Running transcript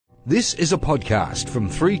This is a podcast from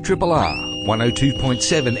 3RRR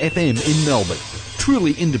 102.7 FM in Melbourne.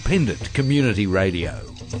 Truly independent community radio.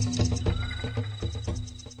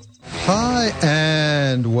 Hi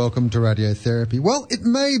and welcome to Radiotherapy. Well, it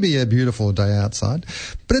may be a beautiful day outside,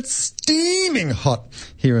 but it's steaming hot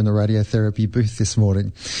here in the Radiotherapy booth this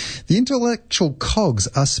morning. The intellectual cogs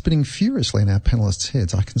are spinning furiously in our panellists'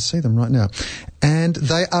 heads. I can see them right now. And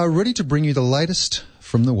they are ready to bring you the latest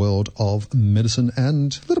from the world of medicine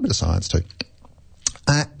and a little bit of science too.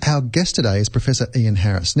 Our guest today is Professor Ian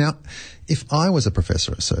Harris. Now, if I was a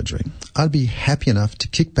professor of surgery, I'd be happy enough to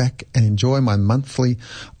kick back and enjoy my monthly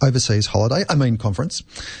overseas conference,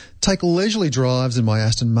 take leisurely drives in my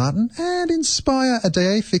Aston Martin and inspire a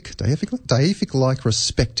deific-like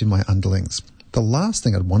respect in my underlings. The last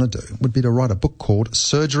thing I'd want to do would be to write a book called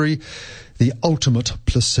Surgery, the Ultimate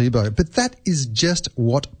Placebo. But that is just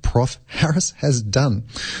what Prof. Harris has done.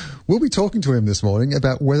 We'll be talking to him this morning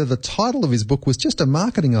about whether the title of his book was just a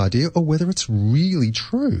marketing idea or whether it's really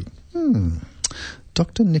true.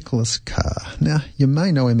 Dr. Nicholas Carr. Now, you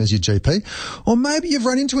may know him as your GP, or maybe you've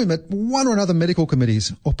run into him at one or another medical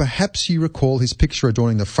committees, or perhaps you recall his picture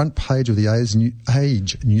adorning the front page of the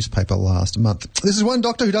Age newspaper last month. This is one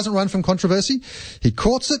doctor who doesn't run from controversy. He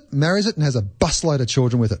courts it, marries it, and has a busload of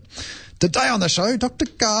children with it. Today on the show, Dr.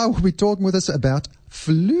 Carr will be talking with us about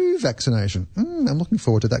flu vaccination. I'm looking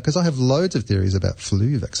forward to that because I have loads of theories about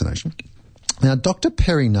flu vaccination. Now, Dr.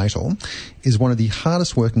 Perinatal is one of the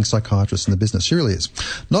hardest working psychiatrists in the business. She really is.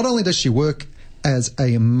 Not only does she work as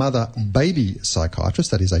a mother-baby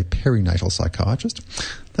psychiatrist, that is a perinatal psychiatrist.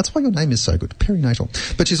 That's why your name is so good, perinatal.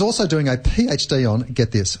 But she's also doing a PhD on,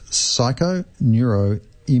 get this,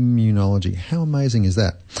 psychoneuroimmunology. How amazing is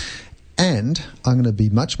that? And I'm going to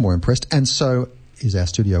be much more impressed, and so is our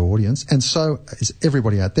studio audience, and so is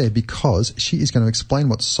everybody out there, because she is going to explain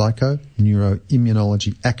what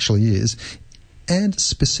psychoneuroimmunology actually is. And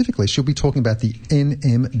specifically, she'll be talking about the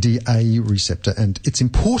NMDA receptor and its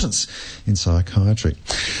importance in psychiatry.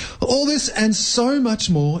 All this and so much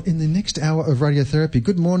more in the next hour of Radiotherapy.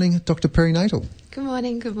 Good morning, Dr. Perinatal. Good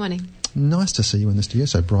morning, good morning. Nice to see you in the studio,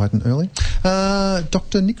 so bright and early.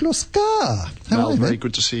 Dr. Nicholas Carr. How are you, very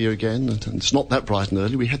good to see you again. And it's not that bright and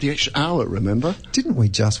early. We had the extra hour, remember? Didn't we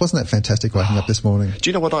just? Wasn't that fantastic waking up this morning? Do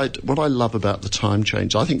you know what I love about the time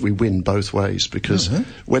change? I think we win both ways because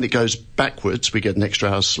when it goes backwards, we get an extra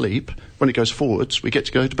hour's sleep. When it goes forwards, we get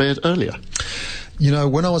to go to bed earlier. You know,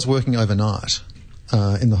 when I was working overnight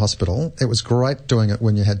in the hospital, it was great doing it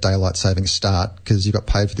when you had daylight savings start because you got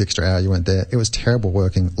paid for the extra hour you went there. It was terrible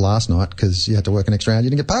working last night because you had to work an extra hour and you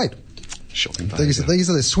didn't get paid. These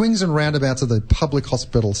are the swings and roundabouts of the public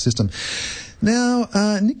hospital system. Now,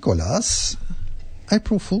 Nicholas,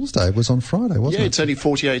 April Fool's Day was on Friday, wasn't it? Yeah, it's only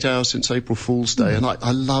 48 hours since April Fool's Day, and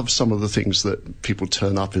I love some of the things that people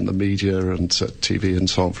turn up in the media and TV and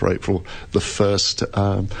so on for April the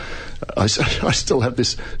 1st. I still have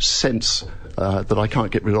this sense that I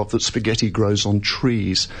can't get rid of, that spaghetti grows on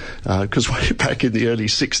trees. Because way back in the early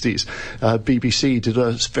 60s, BBC did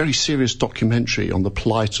a very serious documentary on the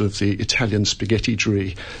plight of the Italian spaghetti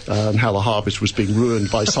tree and how the harvest was being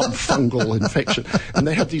ruined by some fungal infection. And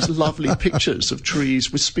they had these lovely pictures of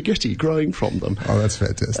trees with spaghetti growing from them. Oh, that's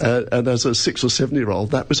fantastic. And as a 6 or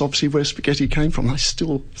 7-year-old, that was obviously where spaghetti came from. I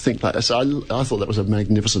still think that. So I thought that was a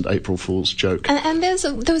magnificent April Fool's joke. And there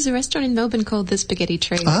was a restaurant in Melbourne called the Spaghetti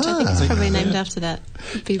Tree, which I think is probably named after that.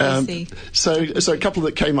 BBC. So a couple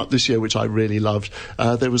that came up this year, which I really loved.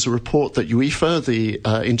 There was a report that UEFA, the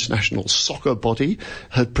international soccer body,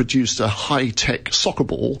 had produced a high-tech soccer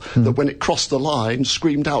ball that when it crossed the line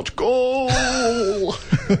screamed out, "Goal!"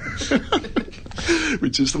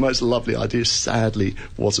 Which is the most lovely idea. Sadly,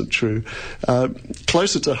 wasn't true.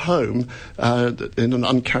 Closer to home, in an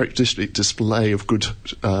uncharacteristic display of good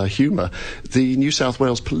humour, the New South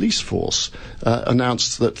Wales Police Force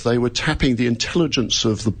announced that they were tapping the intelligence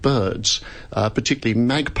of the birds, particularly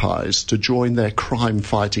magpies, to join their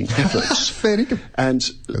crime-fighting efforts. And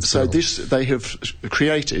so they have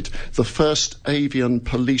created the first avian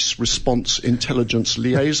police response intelligence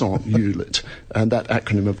liaison unit, and that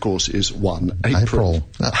acronym, of course, is 1April.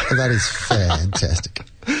 That is fantastic.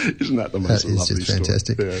 Isn't that the most lovely story? That is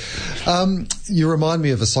just fantastic. Yeah. You remind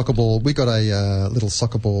me of a soccer ball. We got a little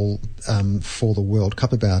soccer ball for the World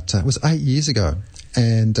Cup about, it was 8 years ago.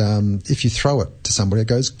 And if you throw it to somebody, it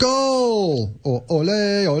goes, "Goal!" goal, or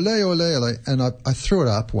ole, ole, ole, ole. And I threw it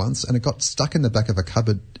up once and it got stuck in the back of a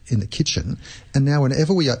cupboard in the kitchen. And now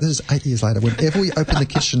whenever this is 8 years later, whenever we open the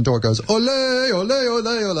kitchen door, it goes, ole, ole, ole,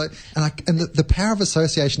 ole. And the power of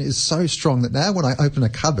association is so strong that now when I open a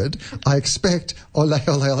cupboard, I expect ole,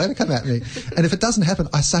 ole, ole to come at me. And if it doesn't happen,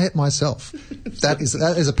 I say it myself. That is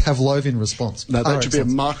a Pavlovian response. Now, that should be a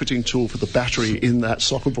marketing tool for the battery in that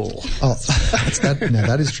soccer ball. Oh,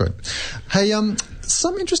 that is true. Hey,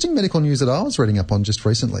 some interesting medical news that I was reading up on just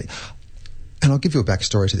recently. And I'll give you a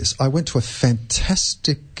backstory to this. I went to a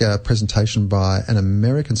fantastic presentation by an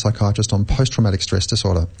American psychiatrist on post-traumatic stress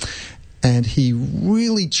disorder. And he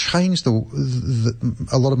really changed a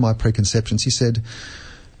lot of my preconceptions. He said,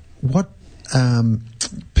 one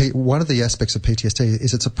of the aspects of PTSD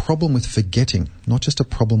is it's a problem with forgetting, not just a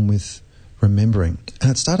problem with remembering.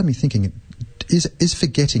 And it started me thinking, is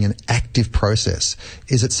forgetting an active process?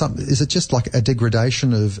 Is it just like a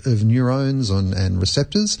degradation of neurons and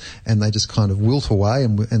receptors, and they just kind of wilt away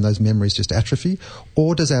and those memories just atrophy?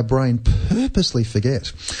 Or does our brain purposely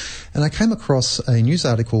forget? And I came across a news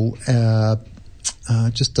article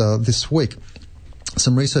just this week.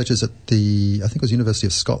 Some researchers at I think it was University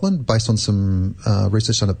of Scotland, based on some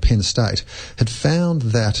research done at Penn State, had found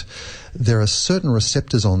that there are certain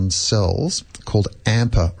receptors on cells called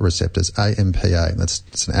AMPA receptors, AMPA.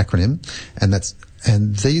 It's an acronym,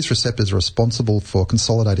 and these receptors are responsible for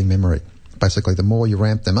consolidating memory. Basically, the more you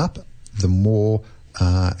ramp them up, the more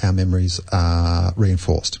our memories are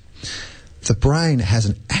reinforced. The brain has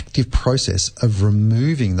an active process of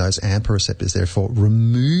removing those AMPA receptors, therefore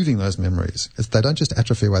removing those memories. They don't just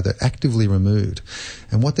atrophy away, they're actively removed.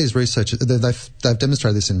 And what these researchers, they've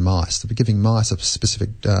demonstrated this in mice. They're giving mice a specific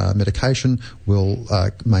medication will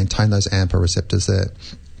maintain those AMPA receptors there.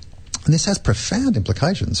 And this has profound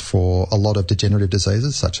implications for a lot of degenerative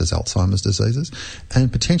diseases, such as Alzheimer's diseases,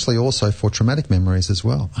 and potentially also for traumatic memories as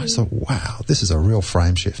well. I thought, wow, this is a real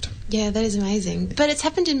frame shift. Yeah, that is amazing. But it's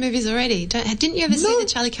happened in movies already. Didn't you ever see the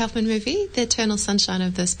Charlie Kaufman movie, The Eternal Sunshine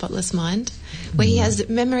of the Spotless Mind, where he has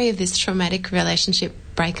memory of this traumatic relationship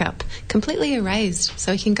breakup completely erased,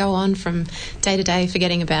 so he can go on from day to day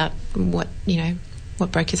forgetting about what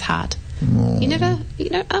broke his heart.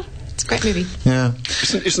 It's a great movie. Yeah.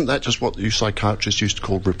 Isn't that just what you psychiatrists used to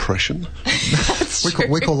call repression?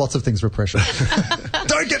 We call lots of things repression.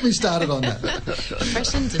 Don't get me started on that.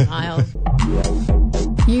 Repression, denial.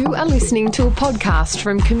 You are listening to a podcast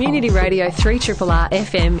from Community Radio 3RRR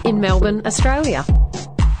FM in Melbourne, Australia.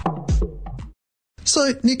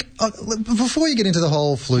 So, Nick, before you get into the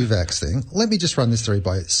whole flu vax thing, let me just run this through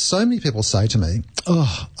by you. So many people say to me,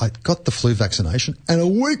 I got the flu vaccination, and a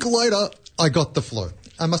week later, I got the flu.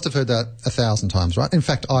 I must have heard that 1,000 times, right? In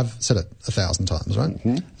fact, I've said it 1,000 times, right?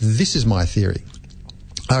 Mm-hmm. This is my theory.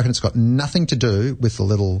 I reckon it's got nothing to do with the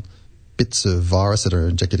little bits of virus that are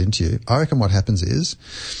injected into you. I reckon what happens is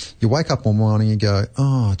you wake up one morning and you go,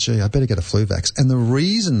 oh, gee, I better get a flu vax. And the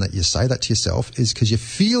reason that you say that to yourself is because you're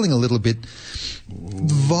feeling a little bit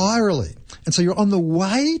virally. And so you're on the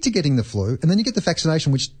way to getting the flu, and then you get the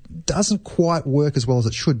vaccination, which doesn't quite work as well as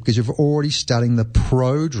it should because you're already starting the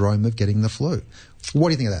prodrome of getting the flu. What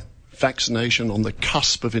do you think of that? Vaccination on the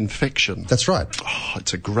cusp of infection. That's right. Oh,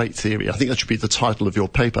 it's a great theory. I think that should be the title of your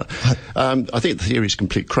paper. I think the theory is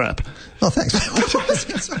complete crap. Oh, thanks.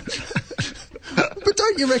 But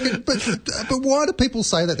don't you reckon? But why do people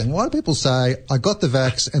say that then? Why do people say, I got the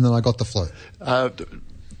vax and then I got the flu?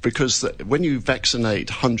 Because when you vaccinate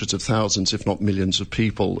hundreds of thousands, if not millions of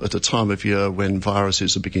people at a time of year when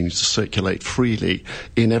viruses are beginning to circulate freely,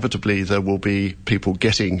 inevitably there will be people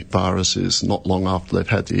getting viruses not long after they've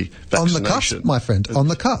had the vaccination. On the cusp, my friend, on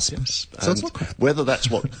the cusp. Yes. So it's not crap. Whether that's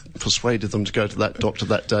what persuaded them to go to that doctor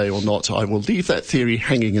that day or not, I will leave that theory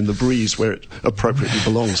hanging in the breeze where it appropriately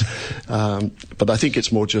belongs. But I think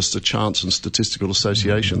it's more just a chance and statistical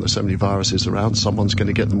association. There's so many viruses around, someone's going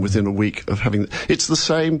to get them within a week of having... It's the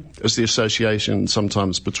same as the association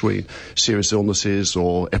sometimes between serious illnesses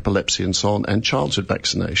or epilepsy and so on and childhood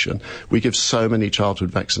vaccination. We give so many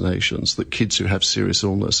childhood vaccinations that kids who have serious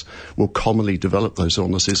illness will commonly develop those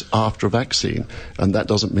illnesses after a vaccine, and that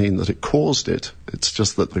doesn't mean that it caused it. It's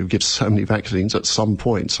just that we give so many vaccines, at some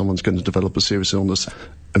point someone's going to develop a serious illness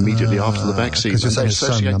immediately after the vaccine, and they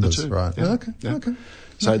associate the two. Right. Yeah. Okay.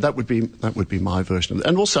 So that would be my version of it.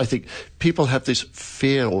 And also I think people have this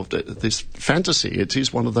fear or this fantasy. It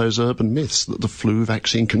is one of those urban myths that the flu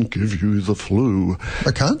vaccine can give you the flu.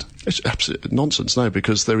 It can't? It's absolute nonsense, no,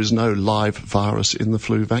 because there is no live virus in the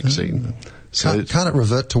flu vaccine. So Can't it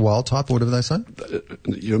revert to wild type or whatever they say?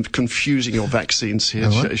 You're confusing your vaccines here,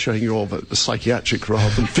 right. showing your psychiatric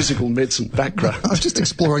rather than physical medicine background. I was just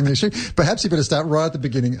exploring the issue. Perhaps you better start right at the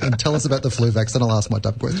beginning and tell us about the flu vaccine. I'll ask my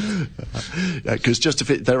dumb question. Because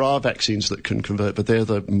there are vaccines that can convert, but they're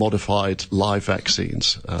the modified live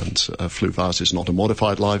vaccines, and flu virus is not a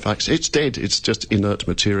modified live vaccine. It's dead. It's just inert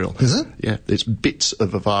material. Is it? Yeah, it's bits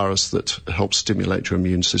of a virus that help stimulate your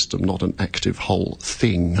immune system, not an active whole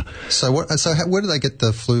thing. So where do they get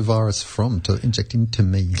the flu virus from to inject into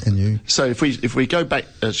me and you? So if we go back,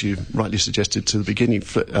 as you rightly suggested, to the beginning,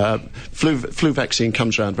 flu vaccine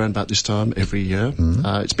comes around about this time every year.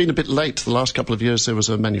 It's been a bit late. The last couple of years there was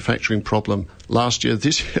a manufacturing problem. Last year,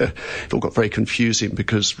 this year, it all got very confusing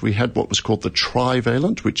because we had what was called the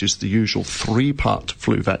trivalent, which is the usual 3-part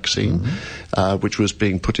flu vaccine, which was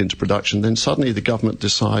being put into production. Then suddenly the government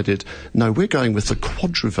decided, no, we're going with the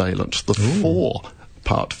quadrivalent, the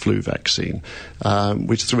 4-part flu vaccine,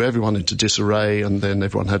 which threw everyone into disarray, and then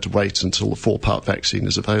everyone had to wait until the 4-part vaccine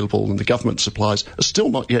is available, and the government supplies are still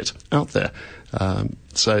not yet out there.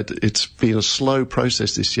 So it's been a slow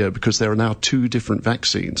process this year because there are now 2 different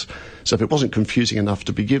vaccines. So if it wasn't confusing enough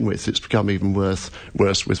to begin with, it's become even worse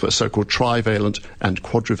with what's so-called trivalent and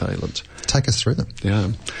quadrivalent. Take us through them.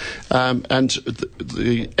 Yeah. And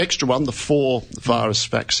the extra one, the 4-virus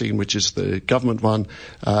vaccine, which is the government one,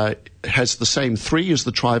 has the same 3 as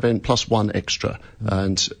the trivalent plus 1 extra.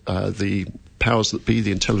 And the powers that be,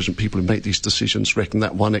 the intelligent people who make these decisions, reckon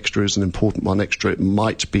that 1 extra is an important 1 extra. It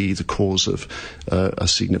might be the cause of a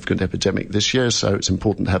significant epidemic this year, so it's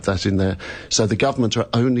important to have that in there. So the government are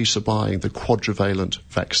only supplying the quadrivalent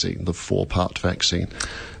vaccine, the 4-part vaccine.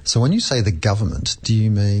 So when you say the government, do you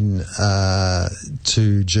mean to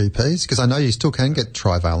GPs? Because I know you still can get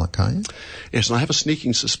trivalent, can't you? Yes, and I have a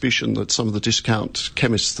sneaking suspicion that some of the discount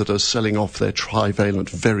chemists that are selling off their trivalent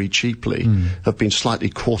very cheaply have been slightly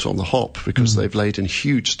caught on the hop because they've laid in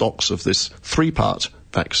huge stocks of this 3-part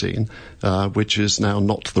vaccine, which is now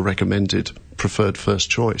not the recommended preferred first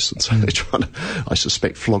choice. And so they're trying to, I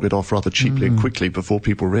suspect, flog it off rather cheaply and quickly before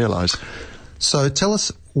people realise. So tell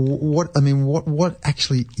us what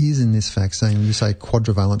actually is in this vaccine? You say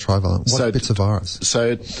quadrivalent, trivalent. What bits of virus?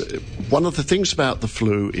 So one of the things about the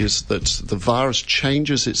flu is that the virus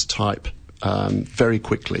changes its type very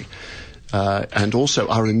quickly. And also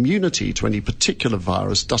our immunity to any particular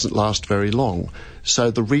virus doesn't last very long.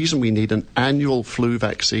 So the reason we need an annual flu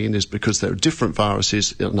vaccine is because there are different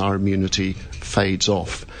viruses and our immunity fades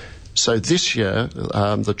off. So this year,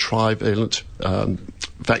 the trivalent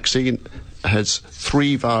vaccine has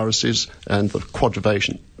 3 viruses and the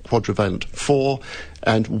quadrivalent 4,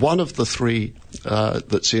 and one of the 3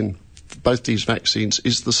 that's in both these vaccines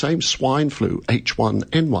is the same swine flu,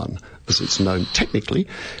 H1N1, as it's known technically.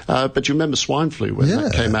 But you remember swine flu when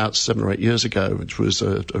that came out 7 or 8 years ago, which was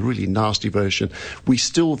a really nasty version. We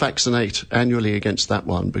still vaccinate annually against that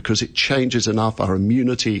one because it changes enough, our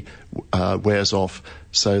immunity wears off,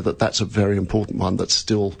 so that's a very important one that's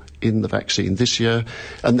still in the vaccine this year.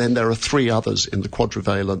 And then there are 3 others in the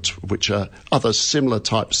quadrivalent, which are other similar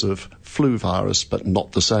types of flu virus, but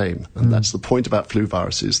not the same. And that's the point about flu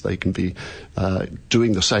viruses. They can be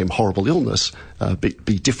doing the same horrible illness,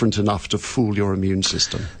 be different enough to fool your immune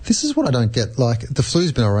system. This is what I don't get. Like, the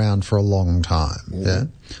flu's been around for a long time, yeah?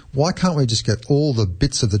 Why can't we just get all the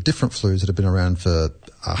bits of the different flus that have been around for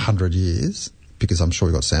 100 years, because I'm sure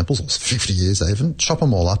we've got samples, or 50 years even, chop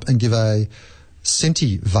them all up and give a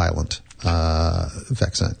centivalent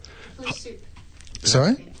vaccine. Flu soup.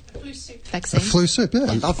 Sorry? Flu soup vaccine. A flu soup, yeah.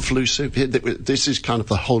 I love flu soup. This is kind of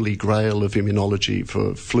the holy grail of immunology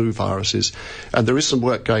for flu viruses. And there is some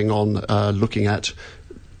work going on looking at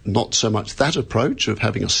not so much that approach of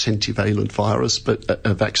having a centivalent virus, but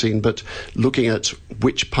a vaccine, but looking at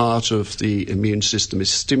which part of the immune system is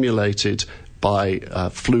stimulated by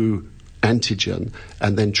flu antigen,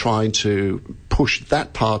 and then trying to push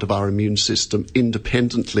that part of our immune system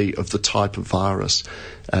independently of the type of virus.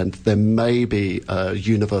 And there may be a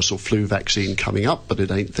universal flu vaccine coming up, but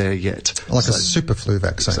it ain't there yet. Like a super flu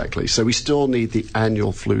vaccine. Exactly. So we still need the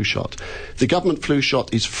annual flu shot. The government flu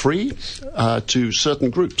shot is free to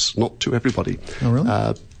certain groups, not to everybody. Oh,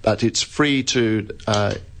 really? But it's free to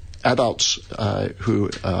adults who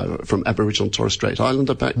from Aboriginal and Torres Strait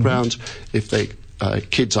Islander background. If they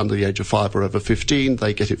kids under the age of 5 or over 15,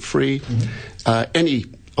 they get it free. Any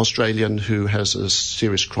Australian who has a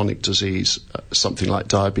serious chronic disease, something like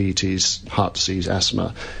diabetes, heart disease,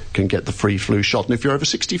 asthma, can get the free flu shot. And if you're over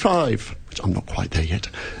 65, which I'm not quite there yet,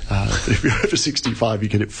 if you're over 65, you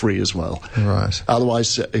get it free as well. Right.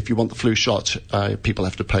 Otherwise, if you want the flu shot, people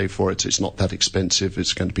have to pay for it. It's not that expensive.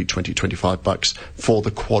 It's going to be $20-25 for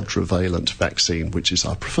the quadrivalent vaccine, which is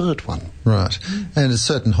our preferred one. Right. And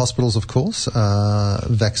certain hospitals, of course,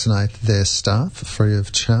 vaccinate their staff free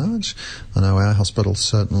of charge. I know our hospital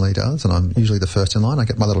certainly does, and I'm usually the first in line. I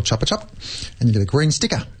get my little chopper, and you get a green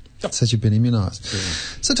sticker that says you've been immunised.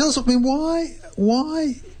 Yeah. So tell us,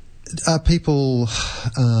 why are people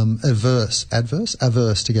averse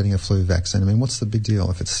to getting a flu vaccine? I mean, what's the big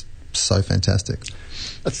deal if it's so fantastic?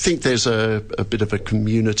 I think there's a bit of a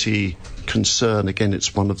community concern. Again,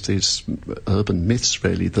 it's one of these urban myths,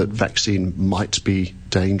 really, that vaccine might be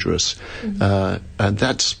dangerous. And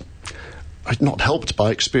that's not helped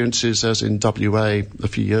by experiences as in WA a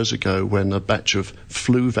few years ago when a batch of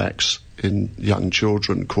flu vax in young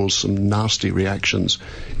children caused some nasty reactions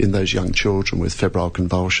in those young children with febrile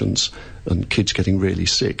convulsions and kids getting really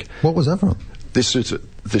sick. What was that from? This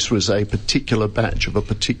was a particular batch of a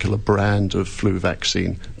particular brand of flu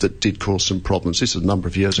vaccine that did cause some problems. This is a number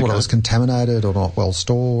of years ago. Well, it was contaminated or not well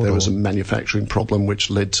stored? There was a manufacturing problem which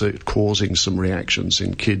led to it causing some reactions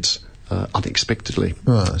in kids unexpectedly.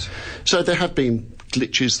 Right. So there have been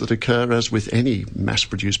glitches that occur, as with any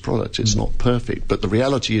mass-produced product. It's not perfect, but the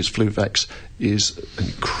reality is Fluvax is an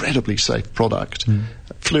incredibly safe product.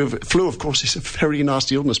 Flu, of course, is a very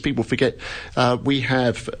nasty illness. People forget we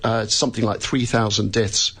have something like 3,000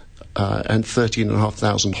 deaths and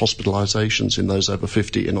 13,500 hospitalisations in those over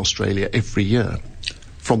 50 in Australia every year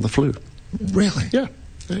from the flu. Really? Yeah.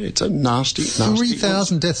 It's a nasty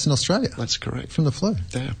 3,000 deaths in Australia? That's correct. From the flu?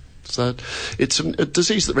 Yeah. So it's a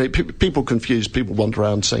disease that really people confuse. People wander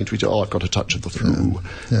around saying to each other, I've got a touch of the flu.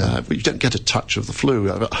 Yeah. But you don't get a touch of the flu.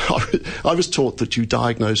 I was taught that you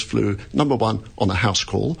diagnose flu, number one, on a house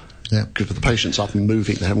call. Yeah. Because if the patient's up and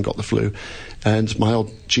moving, they haven't got the flu. And my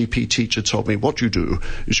old GP teacher told me, what you do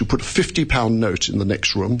is you put a £50 note in the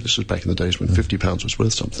next room. This was back in the days when £50 was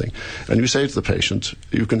worth something. And you say to the patient,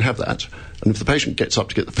 you can have that. And if the patient gets up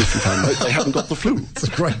to get the £50 note, they haven't got the flu. It's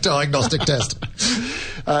a great diagnostic test.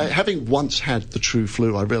 Having once had the true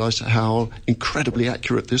flu, I realised how incredibly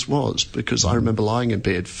accurate this was, because I remember lying in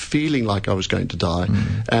bed feeling like I was going to die,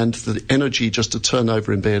 and the energy just to turn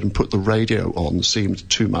over in bed and put the radio on seemed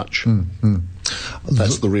too much.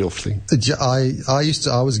 That's the real thing.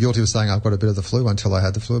 I was guilty of saying I've got a bit of the flu until I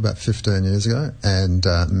had the flu about 15 years ago, and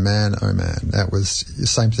man, oh man, that was the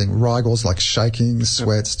same thing. Rigors, like shaking,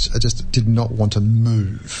 sweats. I just did not want to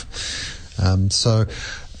move. So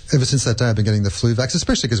ever since that day, I've been getting the flu vax,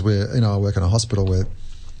 especially because I work in a hospital where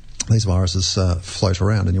these viruses float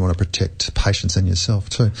around, and you want to protect patients and yourself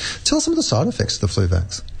too. Tell us some of the side effects of the flu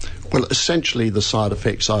vax. Well, essentially, the side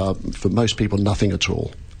effects are, for most people, nothing at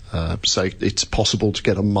all. So it's possible to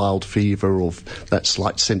get a mild fever or that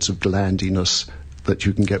slight sense of glandiness that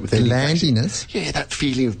you can get with any vaccine. Glandiness? Yeah, that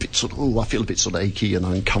feeling of I feel a bit sort of achy and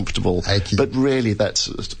uncomfortable. Achy. But really that's,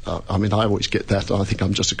 I always get that. I think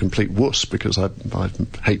I'm just a complete wuss because I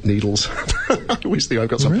hate needles. I always think I've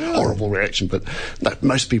got some horrible reaction. But no,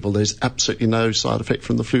 most people, there's absolutely no side effect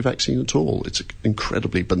from the flu vaccine at all. It's an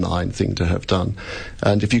incredibly benign thing to have done.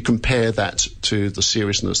 And if you compare that to the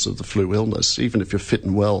seriousness of the flu illness, even if you're fit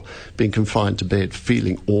and well, being confined to bed,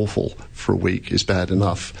 feeling awful for a week is bad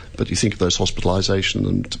enough. But you think of those hospitalisations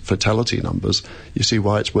and fatality numbers, you see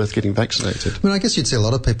why it's worth getting vaccinated. I guess you'd see a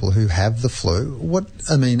lot of people who have the flu.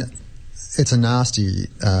 It's a nasty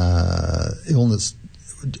illness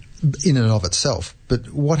in and of itself,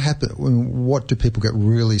 but what do people get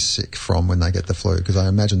really sick from when they get the flu? Because I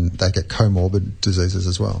imagine they get comorbid diseases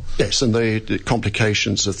as well. Yes, and the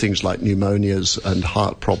complications are things like pneumonias and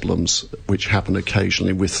heart problems, which happen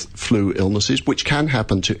occasionally with flu illnesses, which can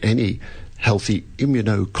happen to any healthy,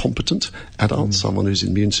 immunocompetent adult, someone whose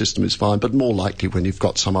immune system is fine, but more likely when you've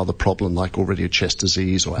got some other problem like already a chest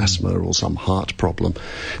disease or asthma or some heart problem.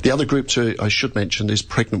 The other group too, I should mention, is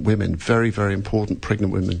pregnant women. Very, very important.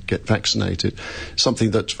 Pregnant women get vaccinated. Something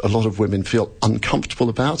that a lot of women feel uncomfortable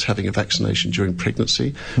about, having a vaccination during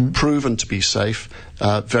pregnancy. Proven to be safe,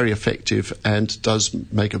 very effective, and does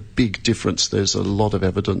make a big difference. There's a lot of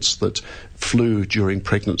evidence that flu during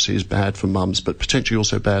pregnancy is bad for mums, but potentially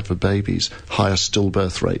also bad for babies. Higher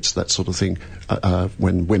stillbirth rates, that sort of thing,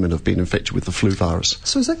 when women have been infected with the flu virus.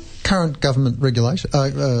 So is that current government regulation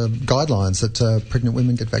guidelines that pregnant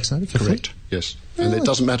women get vaccinated for Correct, flu? yes. And it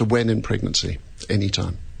doesn't matter when in pregnancy, any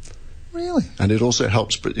time. Really? And it also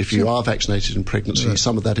helps, but if you are vaccinated in pregnancy,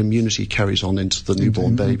 some of that immunity carries on into the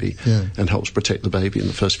newborn baby and helps protect the baby in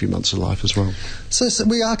the first few months of life as well. So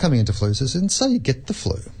we are coming into flu season. Say you get the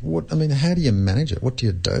flu. How do you manage it? What do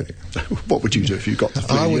you do? What would you do if you got the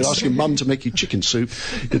flu? You'd ask your mum to make you chicken soup.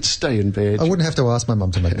 You'd stay in bed. I wouldn't have to ask my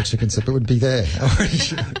mum to make me chicken soup. It would be there.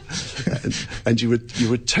 and you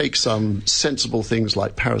would take some sensible things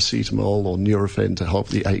like paracetamol or Nurofen to help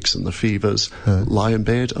the aches and the fevers, lie in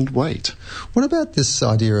bed and wait. What about this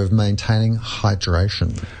idea of maintaining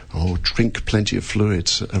hydration? Oh, drink plenty of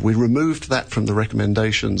fluids. We removed that from the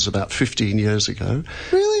recommendations about 15 years ago.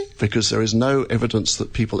 Really? Because there is no evidence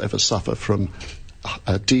that people ever suffer from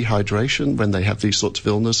dehydration when they have these sorts of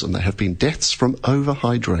illness, and there have been deaths from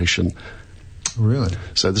overhydration. Really?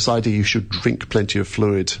 So this idea you should drink plenty of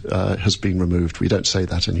fluid has been removed. We don't say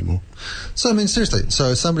that anymore. So, seriously,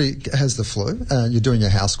 so somebody has the flu, you're doing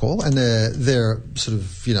your house call, and they're sort of,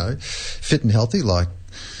 fit and healthy like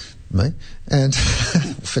me, and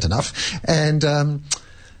fit enough, and you're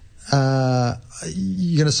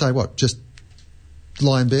going to say what? Just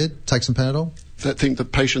lie in bed, take some Panadol? That thing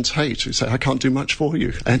that patients hate, who say, I can't do much for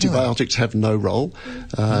you. Antibiotics have no role.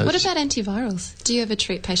 What about antivirals? Do you ever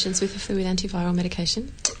treat patients with the flu with antiviral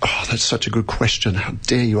medication? Oh, that's such a good question. How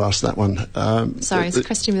dare you ask that one? Sorry, it's a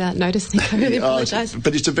question without noticing. I really apologise.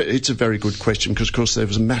 But it's a very good question because, of course, there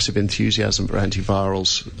was a massive enthusiasm for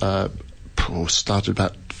antivirals. Started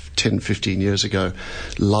about 10, 15 years ago.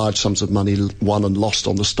 Large sums of money won and lost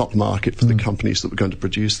on the stock market for the companies that were going to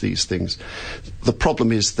produce these things. The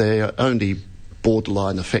problem is they are only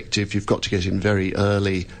borderline effective. You've got to get in very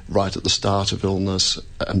early, right at the start of illness,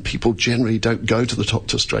 and people generally don't go to the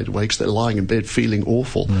doctor straight away because they're lying in bed feeling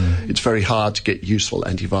awful. It's very hard to get useful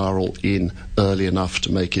antiviral in early enough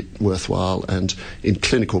to make it worthwhile, and in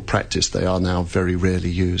clinical practice they are now very rarely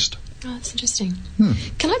used. Oh, that's interesting.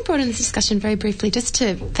 Can I broaden this discussion very briefly just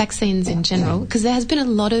to vaccines in general? Because there has been a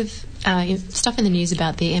lot of stuff in the news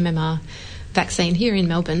about the MMR vaccine here in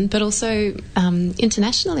Melbourne, but also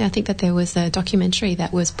internationally. I think that there was a documentary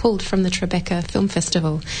that was pulled from the Tribeca Film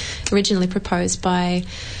Festival, originally proposed by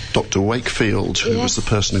Dr. Wakefield, who was the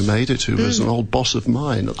person who made it, who was an old boss of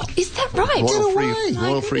mine at the Is that right?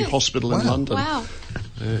 Royal Free Hospital in London. Wow.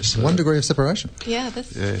 Yes, 1 degree of separation. Yeah,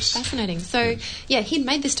 that's fascinating. So, he'd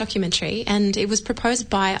made this documentary, and it was proposed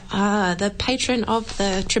by the patron of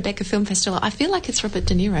the Tribeca Film Festival. I feel like it's Robert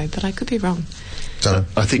De Niro, but I could be wrong.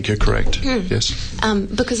 I think you're correct, yes.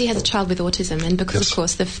 Because he has a child with autism, and because, of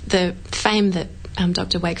course, the fame that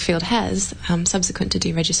Dr. Wakefield has, subsequent to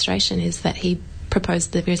deregistration, is that he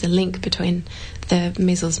proposed that there is a link between the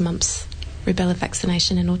measles, mumps, rubella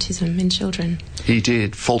vaccination and autism in children. He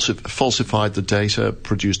did, falsified the data,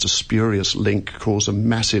 produced a spurious link, caused a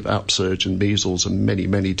massive upsurge in measles and many,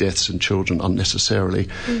 many deaths in children unnecessarily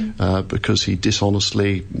because he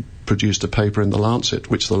dishonestly produced a paper in The Lancet,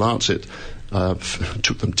 which The Lancet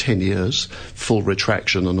took them 10 years, full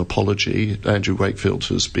retraction and apology. Andrew Wakefield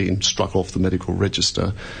has been struck off the medical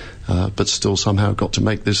register, but still somehow got to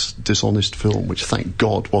make this dishonest film, which thank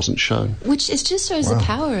God wasn't shown. Which just shows the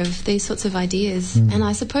power of these sorts of ideas. And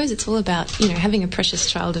I suppose it's all about, having a precious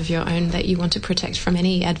child of your own that you want to protect from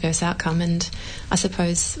any adverse outcome. And I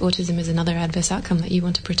suppose autism is another adverse outcome that you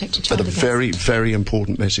want to protect your child against. But a very, very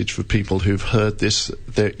important message for people who've heard this: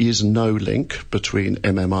 there is no link between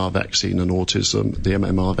MMR vaccine and autism. The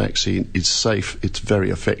MMR vaccine is safe, it's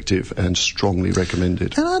very effective, and strongly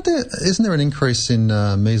recommended. And isn't there an increase in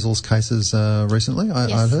measles cases recently?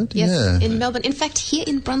 I heard. Yes, in Melbourne. In fact, here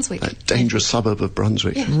in Brunswick. A dangerous suburb of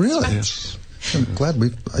Brunswick. Yeah, really? right. Yes. I'm glad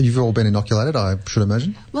you've all been inoculated, I should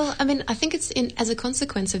imagine. Well, I think it's as a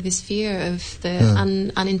consequence of this fear of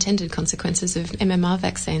the unintended consequences of MMR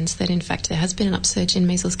vaccines that, in fact, there has been an upsurge in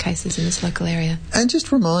measles cases in this local area. And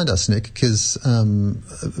just remind us, Nick, because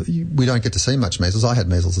we don't get to see much measles. I had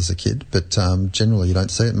measles as a kid, but generally you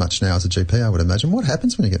don't see it much now as a GP, I would imagine. What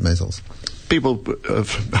happens when you get measles? People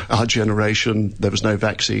of our generation, there was no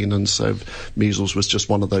vaccine, and so measles was just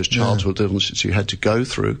one of those childhood illnesses you had to go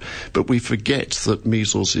through. But we forget that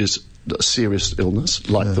measles is a serious illness,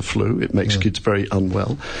 like the flu. It makes kids very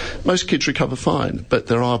unwell. Most kids recover fine, but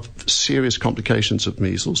there are serious complications of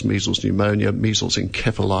measles pneumonia, measles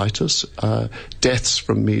encephalitis. Deaths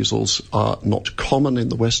from measles are not common in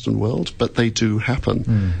the Western world, but they do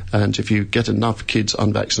happen. And if you get enough kids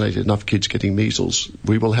unvaccinated, enough kids getting measles,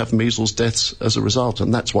 we will have measles deaths as a result.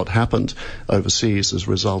 And that's what happened overseas as a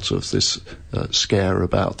result of this scare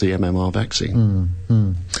about the MMR vaccine.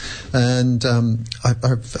 And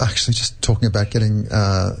I've actually just talking about getting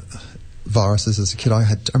viruses as a kid. I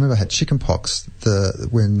remember I had chicken pox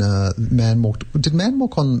when man walked. Did man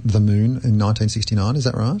walk on the moon in 1969? Is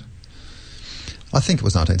that right? I think it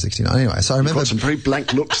was 1969. Anyway, so I remember... You've got some very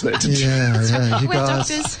blank looks there, didn't you? Yeah. You We're guys,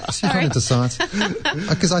 doctors. you're not into science.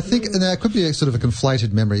 Because I think, now it could be a sort of a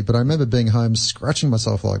conflated memory, but I remember being home, scratching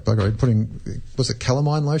myself like bugger, putting, was it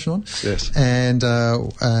calamine lotion on? Yes. And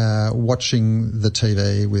watching the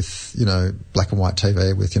TV with, black and white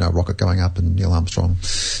TV with, rocket going up and Neil Armstrong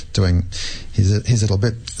doing his little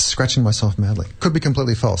bit, scratching myself madly. Could be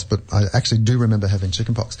completely false, but I actually do remember having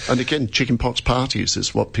chickenpox. And again, chickenpox parties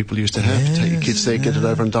is what people used to have. Take your kids there, get it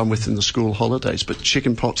over and done with in the school holidays. But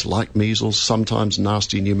chickenpox, like measles, sometimes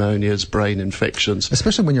nasty pneumonias, brain infections.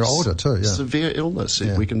 Especially when you're older too, yeah. Severe illness.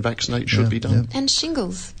 If we can vaccinate, should be done. And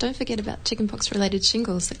shingles. Don't forget about chickenpox-related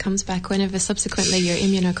shingles that comes back whenever subsequently you're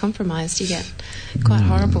immunocompromised. You get quite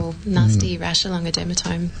horrible, nasty rash along a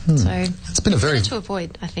dermatome. So it's been better to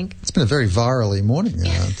avoid, I think. It's been a very virally morning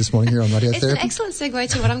this morning here on Radiotherapy. It's an excellent segue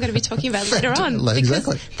to what I'm going to be talking about later on.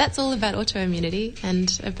 Exactly. Because that's all about autoimmunity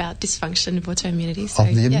and about dysfunction of autoimmunity. So,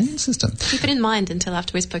 of the immune system. Keep it in mind until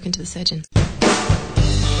after we've spoken to the surgeon.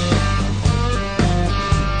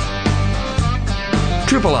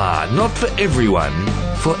 Triple R, not for everyone,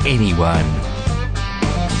 for anyone.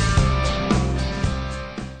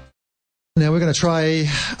 Now we're going to try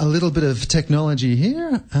a little bit of technology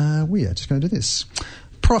here. We are just going to do this.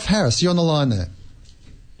 Prof. Harris, you're on the line there.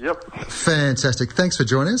 Yep. Fantastic. Thanks for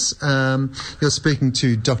joining us. You're speaking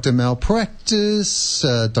to Dr. Malpractice,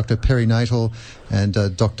 Dr. Perinatal, and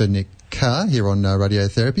Dr. Nick Carr here on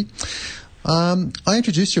Radiotherapy. I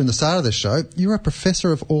introduced you in the start of the show. You're a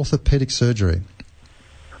professor of orthopaedic surgery.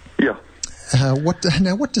 Yeah. What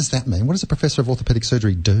does that mean? What does a professor of orthopaedic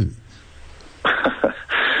surgery do?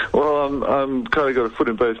 Well, I'm kind of got a foot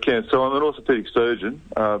in both camps. So I'm an orthopaedic surgeon,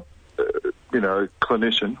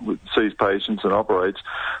 clinician who sees patients and operates,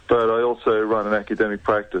 but I also run an academic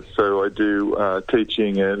practice. So I do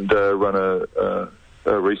teaching and run a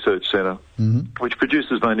research centre, which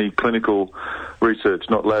produces mainly clinical research,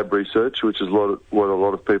 not lab research, which is what a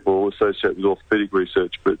lot of people associate with orthopaedic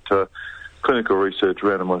research, but clinical research,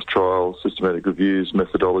 randomised trials, systematic reviews,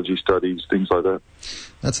 methodology studies, things like that.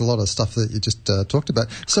 That's a lot of stuff that you just talked about.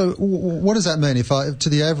 So what does that mean if to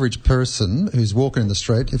the average person who's walking in the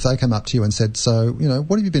street, if they come up to you and said, so,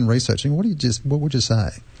 what have you been researching? What would you say?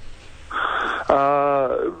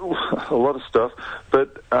 A lot of stuff,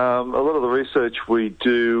 but a lot of the research we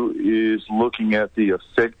do is looking at the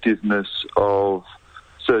effectiveness of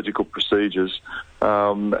surgical procedures,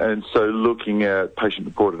 and so looking at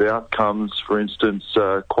patient-reported outcomes, for instance,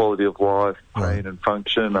 quality of life, pain and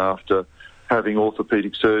function after having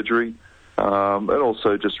orthopaedic surgery, and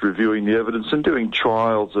also just reviewing the evidence and doing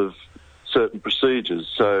trials of certain procedures.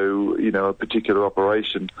 So, a particular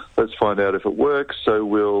operation, let's find out if it works. So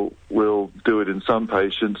we'll do it in some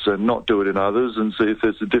patients and not do it in others and see if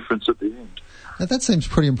there's a difference at the end. Now, that seems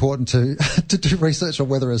pretty important to do research on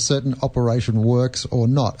whether a certain operation works or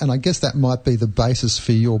not. And I guess that might be the basis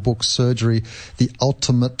for your book, Surgery, the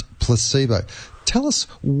Ultimate Placebo. Tell us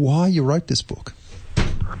why you wrote this book.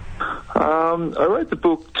 I wrote the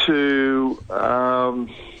book to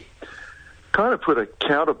kind of put a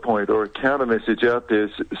counterpoint or a counter message out there.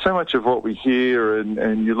 So much of what we hear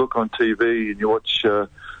and you look on TV and you watch the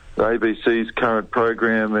ABC's current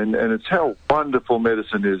program and it's how wonderful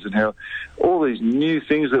medicine is and how all these new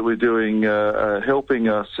things that we're doing are helping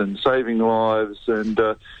us and saving lives, and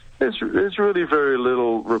there's really very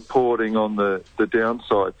little reporting on the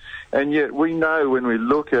downside. And yet we know when we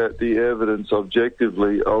look at the evidence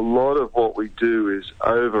objectively, a lot of what we do is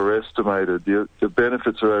overestimated. The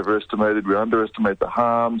benefits are overestimated. We underestimate the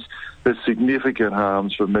harms. There's significant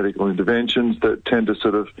harms from medical interventions that tend to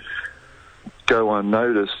sort of go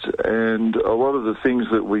unnoticed, and a lot of the things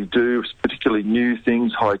that we do, particularly new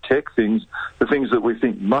things, high-tech things, the things that we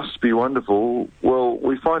think must be wonderful, well,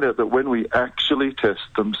 we find out that when we actually test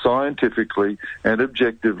them scientifically and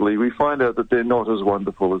objectively, we find out that they're not as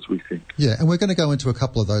wonderful as we think. Yeah, and we're going to go into a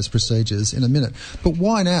couple of those procedures in a minute. But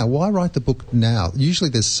why now? Why write the book now? Usually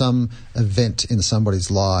there's some event in somebody's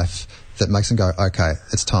life that makes them go, okay,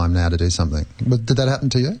 it's time now to do something. Did that happen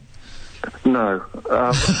to you? No.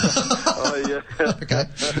 Okay.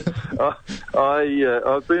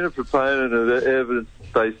 I've been a proponent of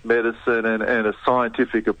evidence-based medicine and a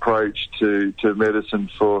scientific approach to medicine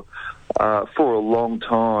for a long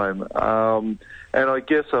time. And I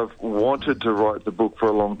guess I've wanted to write the book for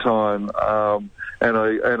a long time, and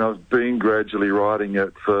I've been gradually writing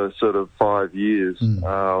it for sort of 5 years.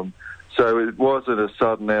 So it wasn't a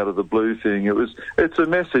sudden out of the blue thing. It's a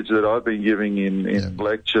message that I've been giving in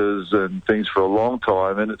lectures and things for a long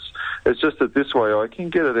time, and it's just that this way I can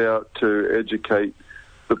get it out to educate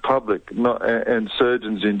the public and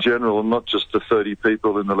surgeons in general, and not just the 30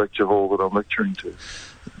 people in the lecture hall that I'm lecturing to.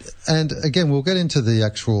 And again, we'll get into the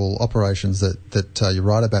actual operations that you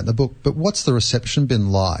write about in the book, but what's the reception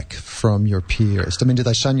been like from your peers? I mean, do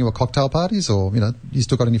they shun you at cocktail parties, or, you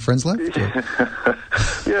still got any friends left?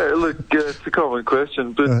 Yeah, look, it's a common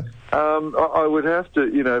question, but I would have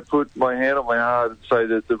to, put my hand on my heart and say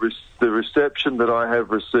that the reception that I have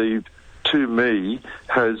received to me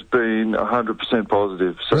has been 100%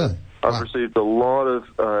 positive. So really? I've received a lot of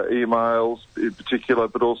emails in particular,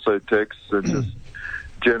 but also texts and just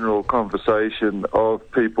general conversation of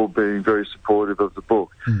people being very supportive of the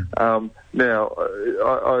book. Now,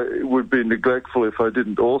 I would be neglectful if I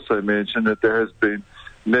didn't also mention that there has been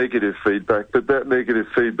negative feedback, but that negative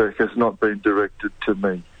feedback has not been directed to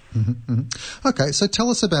me. Okay, so tell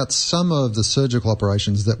us about some of the surgical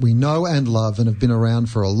operations that we know and love and have been around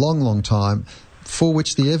for a long, long time, for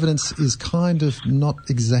which the evidence is kind of not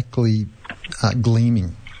exactly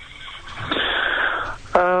gleaming.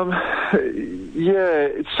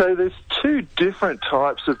 Yeah, so there's two different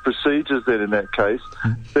types of procedures then in that case.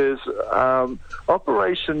 There's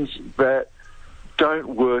operations that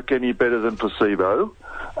don't work any better than placebo,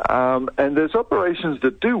 and there's operations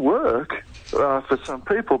that do work for some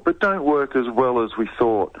people but don't work as well as we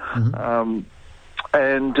thought.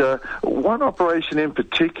 And one operation in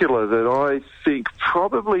particular that I think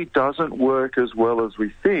probably doesn't work as well as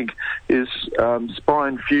we think is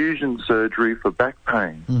spine fusion surgery for back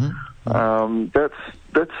pain.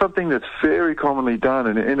 That's something that's very commonly done.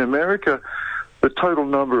 And in America, the total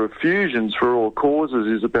number of fusions for all causes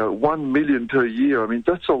is about 1 million per year. I mean,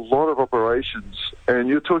 that's a lot of operations. And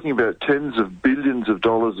you're talking about tens of billions of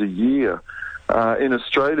dollars a year. In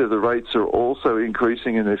Australia, the rates are also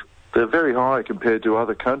increasing, and they're very high compared to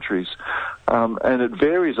other countries. And it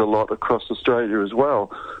varies a lot across Australia as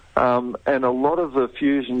well. And a lot of the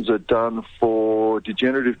fusions are done for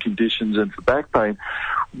degenerative conditions and for back pain.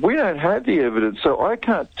 We don't have the evidence, so I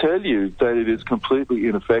can't tell you that it is completely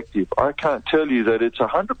ineffective. I can't tell you that it's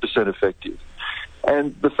 100% effective.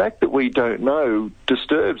 And the fact that we don't know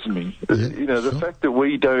disturbs me. The fact that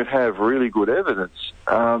we don't have really good evidence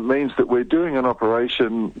means that we're doing an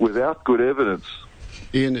operation without good evidence.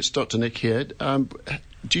 Ian, it's Dr. Nick here.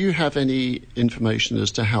 Do you have any information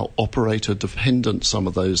as to how operator-dependent some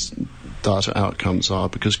of those data outcomes are?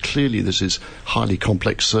 Because clearly this is highly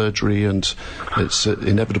complex surgery, and it's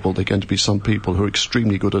inevitable there are going to be some people who are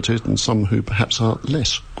extremely good at it and some who perhaps are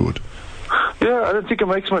less good. Yeah, I don't think it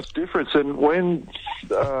makes much difference. And when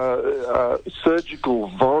surgical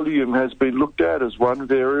volume has been looked at as one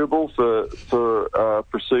variable for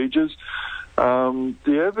procedures,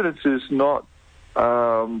 the evidence is not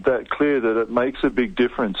that clear that it makes a big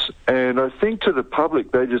difference. And I think to the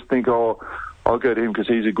public, they just think, oh, I'll go to him because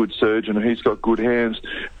he's a good surgeon and he's got good hands.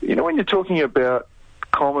 When you're talking about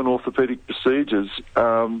common orthopedic procedures,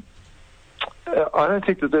 I don't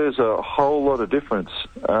think that there's a whole lot of difference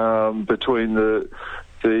between the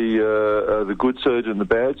good surgeon and the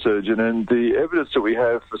bad surgeon, and the evidence that we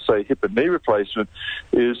have for, say, hip and knee replacement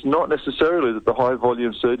is not necessarily that the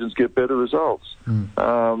high-volume surgeons get better results.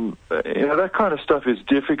 That kind of stuff is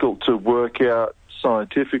difficult to work out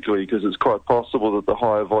scientifically because it's quite possible that the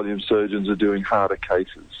higher-volume surgeons are doing harder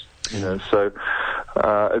cases. So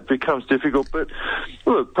it becomes difficult. But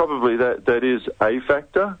look, probably that is a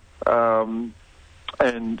factor.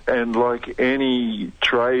 And like any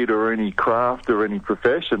trade or any craft or any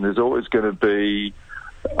profession, there's always going to be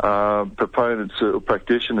proponents or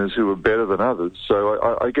practitioners who are better than others.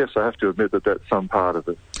 So I guess I have to admit that that's some part of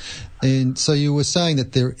it. And so you were saying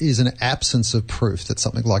that there is an absence of proof that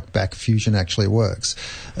something like back fusion actually works.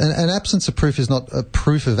 An absence of proof is not a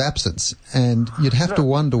proof of absence, and you'd have to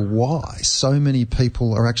wonder why so many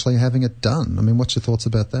people are actually having it done. I mean, what's your thoughts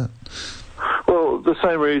about that? Well, the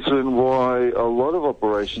same reason why a lot of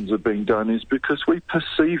operations are being done is because we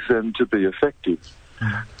perceive them to be effective.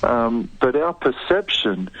 But our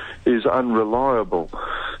perception is unreliable.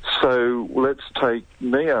 So let's take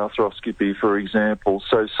knee arthroscopy, for example.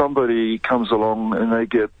 So somebody comes along and they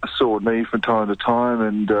get a sore knee from time to time,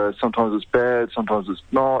 and sometimes it's bad, sometimes it's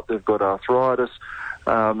not. They've got arthritis.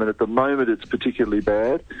 And at the moment it's particularly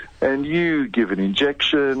bad, and you give an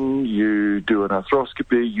injection, you do an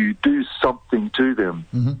arthroscopy, you do something to them.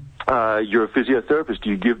 You're a physiotherapist,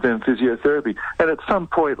 you give them physiotherapy, and at some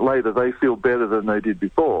point later they feel better than they did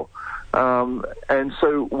before. And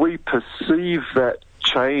so we perceive that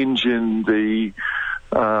change in the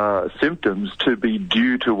symptoms to be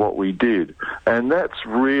due to what we did, and that's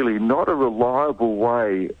really not a reliable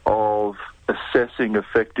way of assessing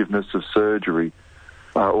effectiveness of surgery.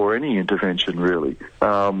 or any intervention really.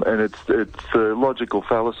 And it's a logical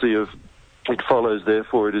fallacy of it follows,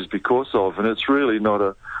 therefore it is because of, and it's really not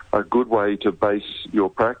a good way to base your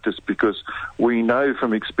practice, because we know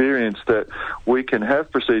from experience that we can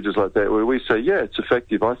have procedures like that where we say, yeah, it's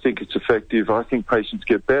effective, I think it's effective, I think patients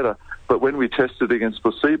get better, but when we test it against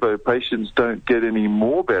placebo, patients don't get any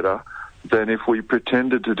more better than if we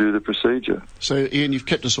pretended to do the procedure. So, Ian, you've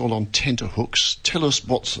kept us all on tenterhooks. Tell us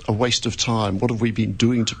what's a waste of time. What have we been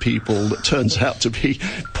doing to people that turns out to be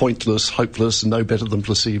pointless, hopeless, and no better than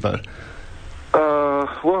placebo?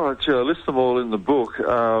 Well, I list them all in the book.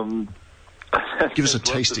 Give us a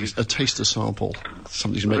taster sample,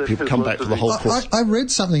 something to make people come back for the whole course. I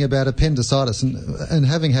read something about appendicitis, and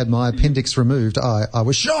having had my appendix removed, I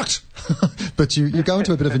was shocked. But you go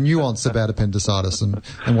into a bit of a nuance about appendicitis and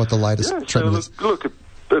what the latest treatment is. Look,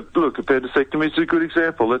 appendicectomy is a good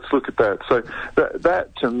example. Let's look at that. So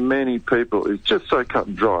that to many people is just so cut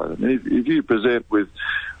and dry. I mean, if you present with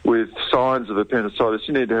signs of appendicitis,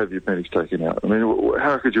 you need to have your appendix taken out. I mean,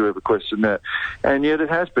 how could you ever question that? And yet it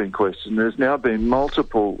has been questioned. There's now been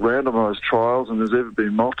multiple randomised trials, and there's ever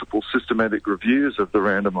been multiple systematic reviews of the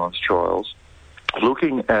randomised trials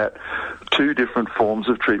looking at two different forms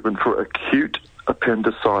of treatment for acute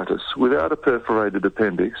appendicitis without a perforated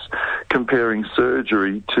appendix, comparing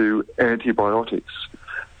surgery to antibiotics.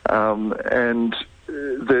 And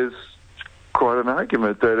there's quite an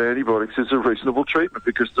argument that antibiotics is a reasonable treatment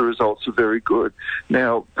because the results are very good.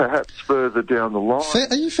 Now, perhaps further down the line...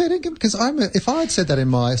 Are you fair dinkum? Because if I had said that in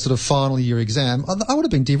my sort of final year exam, I would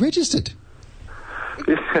have been deregistered.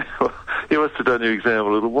 Yeah, well, you must have done your exam a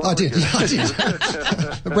little while I did.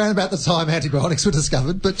 Around about the time antibiotics were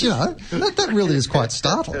discovered, but, that really is quite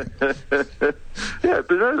startling. Yeah,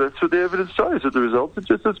 but no, that's what the evidence shows, that the results are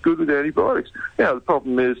just as good with antibiotics. Now, the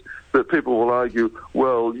problem is that people will argue,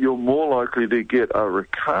 well, you're more likely to get a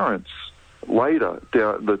recurrence later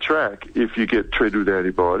down the track if you get treated with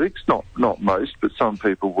antibiotics. Not most, but some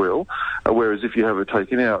people will. Whereas if you have it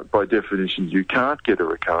taken out, by definition, you can't get a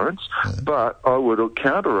recurrence. But I would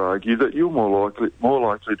counter-argue that you're more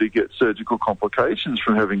likely to get surgical complications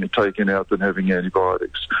from having it taken out than having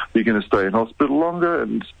antibiotics. You're going to stay in hospital longer,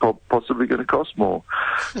 and it's possibly going to cost more.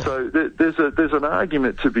 So there's an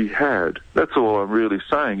argument to be had. That's all I'm really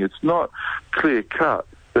saying. It's not clear-cut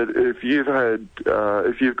that if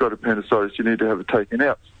you've got appendicitis, you need to have it taken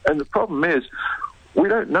out. And the problem is, we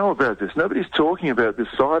don't know about this. Nobody's talking about this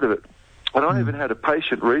side of it. And I even had a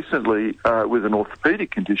patient recently with an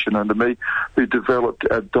orthopaedic condition under me who developed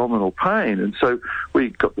abdominal pain. And so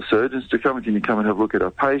we got the surgeons to come, can you come and have a look at our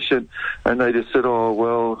patient? And they just said, oh,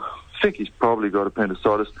 well, I think he's probably got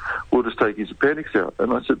appendicitis. We'll just take his appendix out.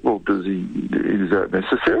 And I said, well, is that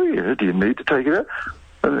necessary? Do you need to take it out?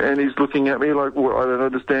 And he's looking at me like, well, I don't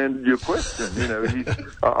understand your question.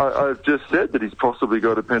 I've just said that he's possibly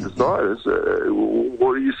got appendicitis.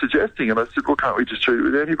 What are you suggesting? And I said, well, can't we just treat it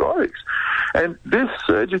with antibiotics? And this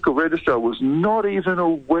surgical registrar was not even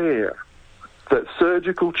aware that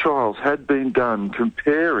surgical trials had been done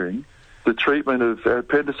comparing the treatment of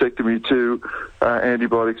appendicectomy to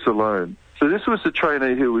antibiotics alone. So this was a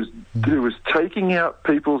trainee who was taking out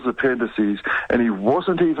people's appendices, and he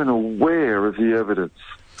wasn't even aware of the evidence.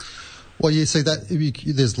 Well, you see,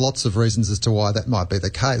 there's lots of reasons as to why that might be the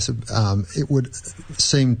case. It would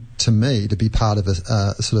seem to me to be part of a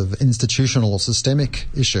sort of institutional or systemic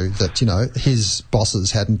issue that, his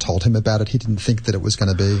bosses hadn't told him about it. He didn't think that it was going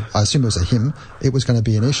to be, I assume it was a him, it was going to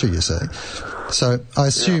be an issue, you see. So I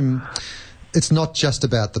assume... Yeah. It's not just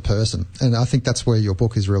about the person, and I think that's where your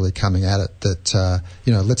book is really coming at it, that,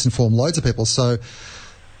 let's inform loads of people. So,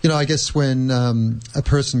 I guess when a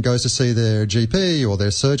person goes to see their GP or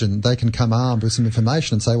their surgeon, they can come armed with some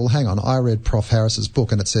information and say, well, hang on, I read Prof. Harris's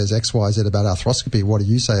book and it says X, Y, Z about arthroscopy. What do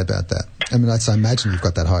you say about that? I mean, I'd say imagine you've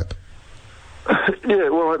got that hope. Yeah,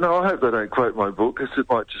 well, no, I hope they don't quote my book because it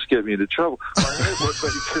might just get me into trouble. I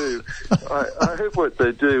hope what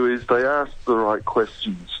they do is they ask the right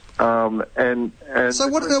questions. And so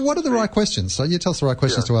what are the right questions? So you tell us the right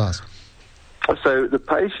questions to ask. So the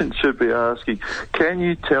patient should be asking, can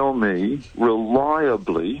you tell me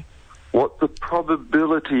reliably what the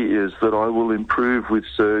probability is that I will improve with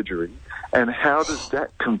surgery, and how does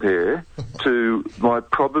that compare to my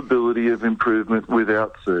probability of improvement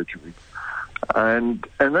without surgery? And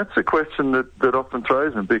that's a question that often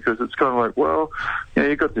throws them, because it's kind of like, well,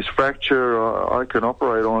 you've got this fracture, I can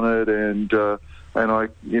operate on it, and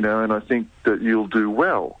I think that you'll do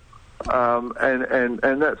well. And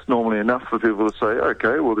that's normally enough for people to say,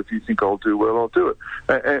 okay, well, if you think I'll do well, I'll do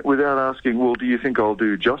it. Without asking, well, do you think I'll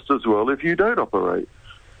do just as well if you don't operate?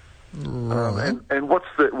 Right. And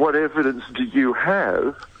what evidence do you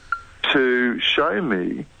have to show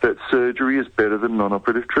me that surgery is better than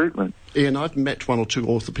non-operative treatment? Ian, I've met one or two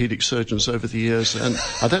orthopaedic surgeons over the years, and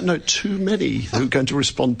I don't know too many who are going to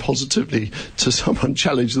respond positively to someone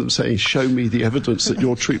challenging them saying, show me the evidence that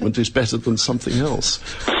your treatment is better than something else.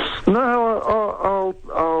 No,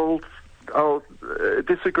 I'll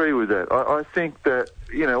disagree with that. I think that,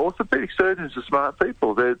 orthopaedic surgeons are smart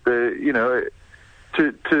people. They're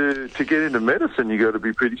to get into medicine, you got to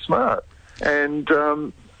be pretty smart. And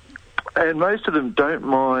most of them don't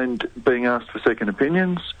mind being asked for second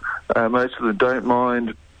opinions. Most of them don't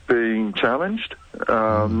mind being challenged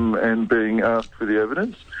and being asked for the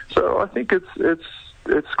evidence. So I think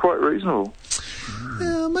it's quite reasonable.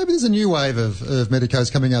 Yeah, maybe there's a new wave of medicos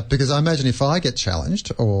coming up, because I imagine if I get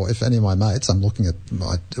challenged, or if any of my mates, I'm looking at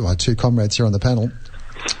my two comrades here on the panel,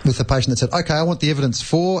 with a patient that said, okay, I want the evidence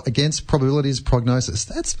for, against, probabilities, prognosis.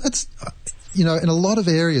 That's in a lot of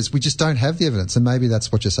areas we just don't have the evidence, and maybe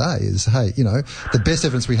that's what you say is, hey, the best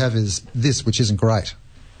evidence we have is this, which isn't great.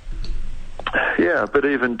 Yeah, but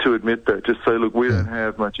even to admit that, just say, look, we don't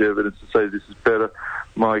have much evidence to say this is better.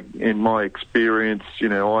 In my experience,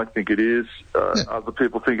 I think it is. Other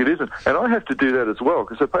people think it isn't, and I have to do that as well,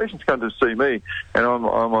 because the patients come to see me, and I'm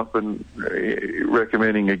often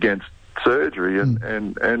recommending against surgery,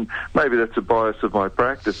 and maybe that's a bias of my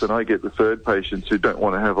practice, and I get the third patients who don't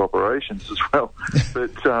want to have operations as well.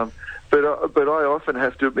 But I often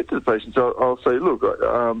have to admit to the patients, I'll say, look,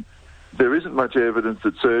 there isn't much evidence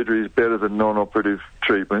that surgery is better than non-operative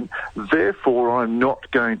treatment, therefore I'm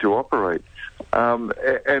not going to operate.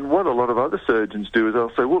 And what a lot of other surgeons do is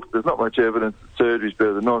they'll say, look, there's not much evidence that surgery is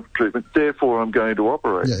better than non-operative treatment, therefore I'm going to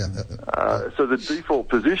operate. So the default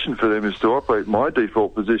position for them is to operate. My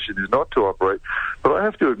default position is not to operate. But I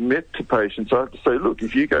have to admit to patients, I have to say, look,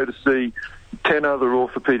 if you go to see 10 other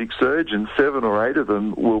orthopaedic surgeons, 7 or 8 of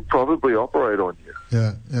them will probably operate on you.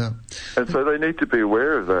 Yeah. And so they need to be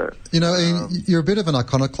aware of that. Ian, you're a bit of an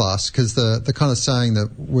iconoclast, because the kind of saying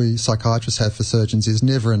that we psychiatrists have for surgeons is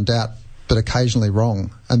never in doubt, but occasionally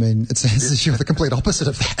wrong. I mean, it says you're the complete opposite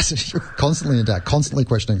of that. You're constantly in doubt, constantly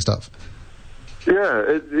questioning stuff. Yeah,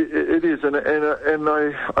 it is, and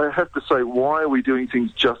I have to say, why are we doing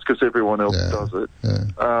things just because everyone else does it?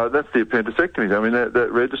 Yeah. That's the appendicectomy. I mean,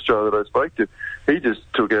 that registrar that I spoke to, he just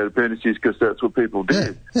took out appendices because that's what people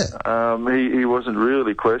did. Yeah. He wasn't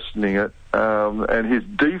really questioning it, and his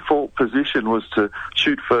default position was to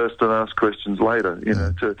shoot first and ask questions later.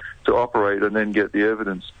 To operate and then get the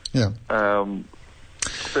evidence. Yeah.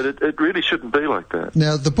 But it really shouldn't be like that.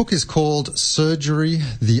 Now, the book is called Surgery,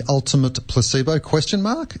 the Ultimate Placebo, ?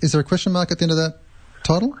 Is there a question mark at the end of that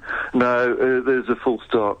title? No, there's a full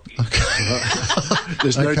stop. Okay.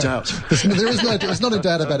 There's no doubt. There's not a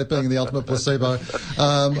doubt about it being the ultimate placebo.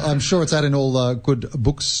 I'm sure it's out in all good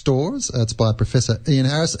bookstores. It's by Professor Ian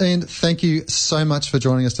Harris. Ian, thank you so much for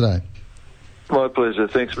joining us today. My pleasure.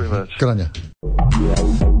 Thanks very much. Good on you.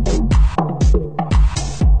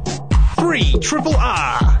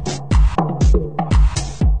 3RRR.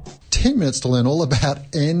 10 minutes to learn all about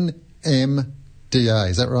NMDA.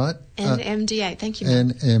 Is that right? NMDA. Thank you.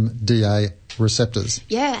 NMDA receptors.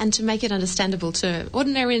 Yeah, and to make it understandable to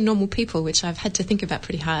ordinary and normal people, which I've had to think about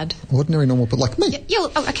pretty hard. Ordinary normal people like me.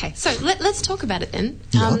 Okay. So let's talk about it then.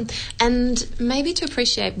 Yeah. And maybe to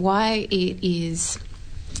appreciate why it is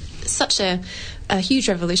such a huge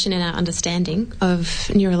revolution in our understanding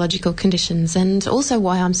of neurological conditions, and also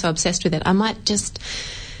why I'm so obsessed with it. I might just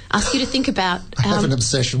ask you to think about... I have an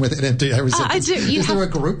obsession with NMDA receptors. I do. Is there a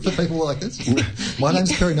group for people like this? My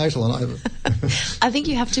name's perinatal and I think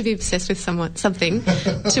you have to be obsessed with something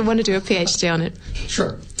to want to do a PhD on it.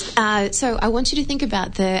 Sure. So I want you to think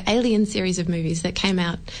about the Alien series of movies that came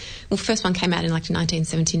out. Well, the first one came out in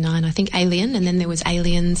 1979, I think, Alien, and then there was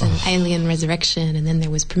Aliens and Alien Resurrection, and then there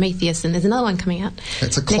was Prometheus, and there's another one coming out.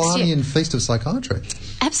 It's a Kleinian feast of psychiatry.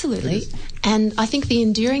 Absolutely. And I think the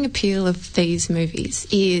enduring appeal of these movies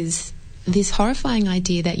is this horrifying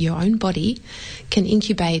idea that your own body can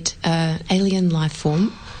incubate an alien life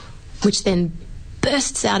form, which then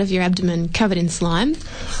bursts out of your abdomen covered in slime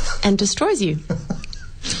and destroys you.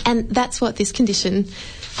 And that's what this condition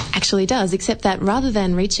actually does, except that rather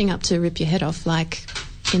than reaching up to rip your head off like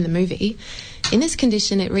in the movie, in this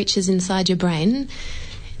condition it reaches inside your brain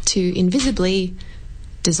to invisibly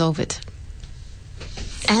dissolve it.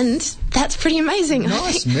 And that's pretty amazing.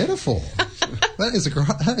 Nice metaphor. That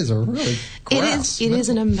is a really grouse It is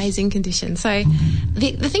an amazing condition. So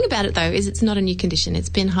the thing about it, though, is it's not a new condition. It's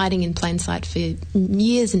been hiding in plain sight for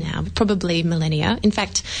years now, probably millennia. In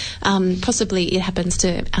fact, possibly it happens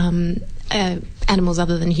to animals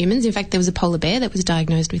other than humans. In fact, there was a polar bear that was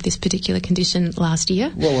diagnosed with this particular condition last year.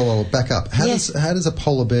 Whoa, back up. How does a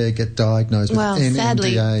polar bear get diagnosed with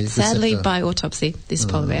NMDA? Sadly by autopsy, this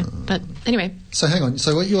polar bear. But anyway. So hang on.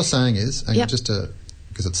 So what you're saying is,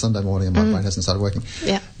 because it's Sunday morning and my brain hasn't started working,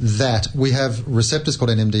 that we have receptors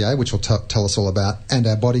called NMDA, which will tell us all about, and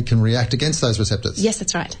our body can react against those receptors. Yes,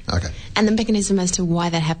 that's right. Okay. And the mechanism as to why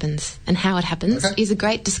that happens and how it happens is a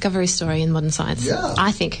great discovery story in modern science,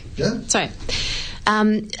 I think. Yeah. So,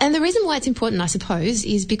 and the reason why it's important, I suppose,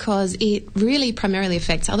 is because it really primarily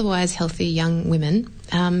affects otherwise healthy young women.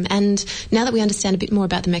 And now that we understand a bit more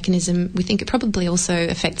about the mechanism, we think it probably also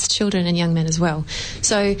affects children and young men as well.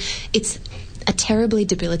 So it's a terribly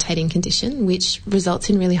debilitating condition which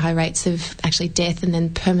results in really high rates of actually death and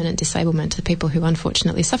then permanent disablement to people who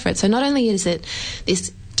unfortunately suffer it. So not only is it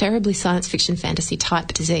this terribly science fiction fantasy type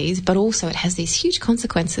disease, but also it has these huge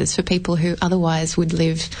consequences for people who otherwise would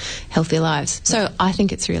live healthy lives. So I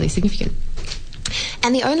think it's really significant.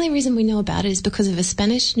 And the only reason we know about it is because of a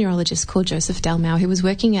Spanish neurologist called Joseph Dalmau, who was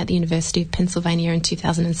working at the University of Pennsylvania in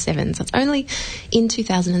 2007. So it's only in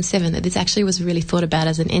 2007 that this actually was really thought about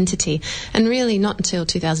as an entity, and really not until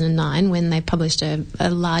 2009 when they published a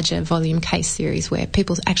larger volume case series where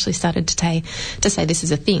people actually started to say this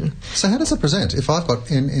is a thing. So how does it present? If I've got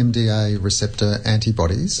NMDA receptor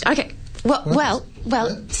antibodies... Okay.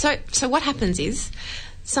 So what happens is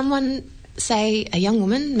someone... say a young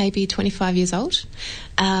woman, maybe 25 years old,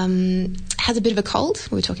 has a bit of a cold.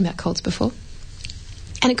 We were talking about colds before.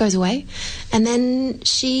 And it goes away. And then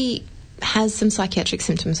she has some psychiatric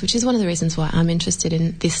symptoms, which is one of the reasons why I'm interested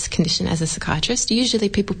in this condition as a psychiatrist. Usually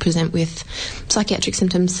people present with psychiatric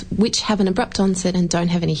symptoms which have an abrupt onset and don't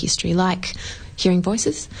have any history, like hearing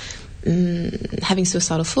voices, having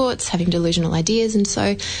suicidal thoughts, having delusional ideas. And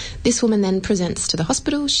so this woman then presents to the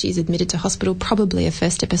hospital. She's admitted to hospital, probably a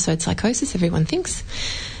first episode psychosis, everyone thinks.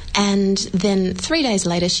 And then 3 days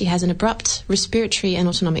later, she has an abrupt respiratory and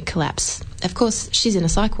autonomic collapse. Of course, she's in a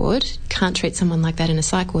psych ward. Can't treat someone like that in a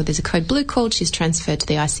psych ward. There's a code blue called. She's transferred to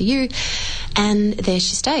the ICU. And there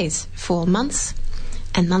she stays for months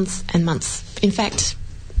and months and months. In fact,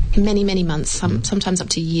 many, many months, sometimes up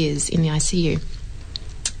to years in the ICU.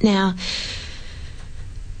 Now,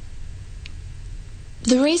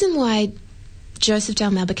 the reason why Joseph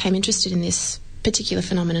Dalmau became interested in this particular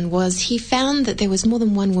phenomenon was he found that there was more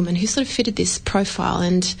than one woman who sort of fitted this profile,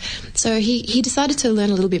 and so he decided to learn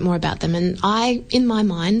a little bit more about them. And I, in my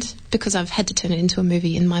mind, because I've had to turn it into a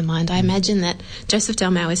movie in my mind, I imagine that Joseph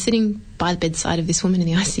Dalmau is sitting by the bedside of this woman in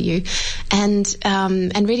the ICU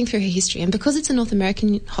and reading through her history. And because it's a North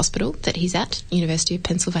American hospital that he's at, University of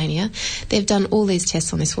Pennsylvania, they've done all these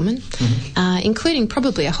tests on this woman, including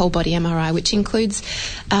probably a whole body MRI, which includes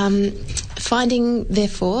finding,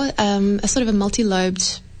 therefore, a sort of a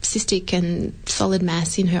multi-lobed cystic and solid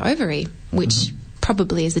mass in her ovary, which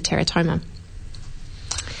probably is a teratoma.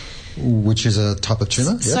 Which is a type of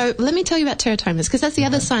tumour? Yep. So let me tell you about teratomas, because that's the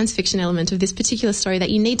other science fiction element of this particular story that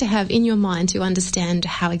you need to have in your mind to understand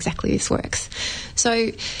how exactly this works.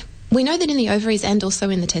 So we know that in the ovaries and also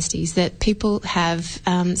in the testes that people have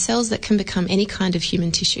cells that can become any kind of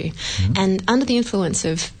human tissue. And under the influence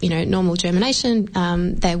of, normal germination,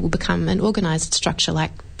 they will become an organised structure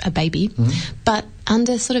like a baby. But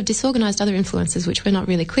under sort of disorganised other influences, which we're not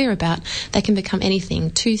really clear about, they can become anything: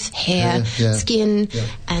 tooth, hair, skin,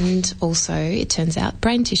 and also, it turns out,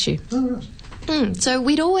 brain tissue. Oh, right. So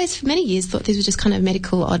we'd always, for many years, thought these were just kind of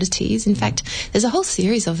medical oddities. In fact, there's a whole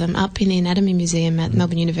series of them up in the Anatomy Museum at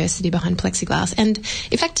Melbourne University behind plexiglass. And,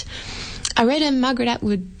 in fact, I read a Margaret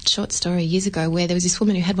Atwood short story years ago where there was this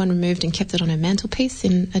woman who had one removed and kept it on her mantelpiece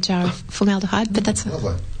in a jar of formaldehyde. But that's...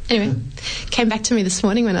 Anyway, came back to me this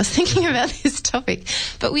morning when I was thinking about this topic.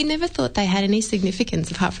 But we never thought they had any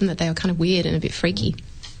significance apart from that they were kind of weird and a bit freaky.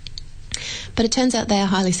 But it turns out they are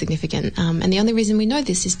highly significant. And the only reason we know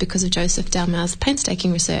this is because of Joseph Dalmau's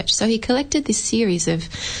painstaking research. So he collected this series of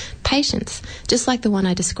patients, just like the one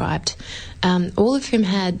I described, all of whom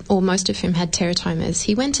had, or most of whom had teratomas.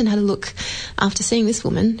 He went and had a look after seeing this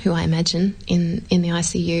woman, who I imagine in the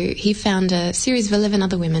ICU. He found a series of 11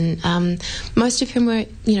 other women, most of whom were,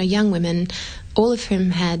 young women, all of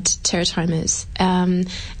whom had teratomas,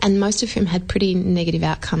 and most of whom had pretty negative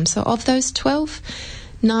outcomes. So of those 12,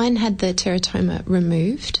 9 had the teratoma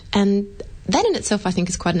removed, and that in itself, I think,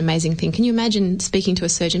 is quite an amazing thing. Can you imagine speaking to a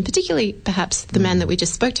surgeon, particularly perhaps the man that we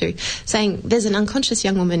just spoke to, saying, there's an unconscious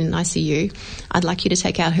young woman in ICU, I'd like you to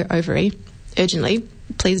take out her ovary urgently,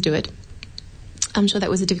 please do it. I'm sure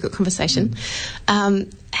that was a difficult conversation.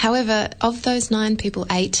 However, of those 9 people,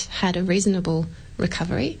 8 had a reasonable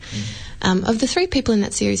recovery. Of the 3 people in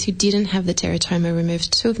that series who didn't have the teratoma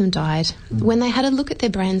removed, 2 of them died. When they had a look at their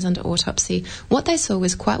brains under autopsy, what they saw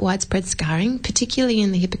was quite widespread scarring, particularly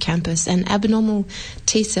in the hippocampus, and abnormal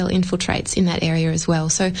T-cell infiltrates in that area as well.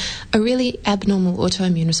 So a really abnormal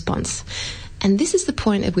autoimmune response. And this is the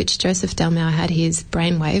point at which Joseph Dalmau had his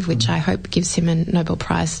brainwave, which I hope gives him a Nobel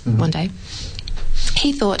Prize one day.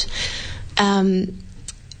 He thought,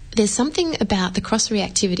 there's something about the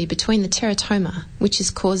cross-reactivity between the teratoma, which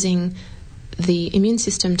is causing the immune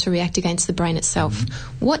system to react against the brain itself.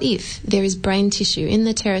 What if there is brain tissue in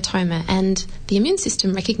the teratoma and the immune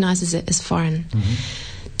system recognises it as foreign,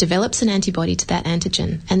 develops an antibody to that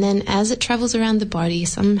antigen, and then as it travels around the body,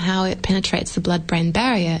 somehow it penetrates the blood-brain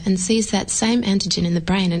barrier and sees that same antigen in the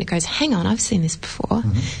brain, and it goes, hang on, I've seen this before.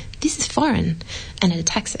 This is foreign, and it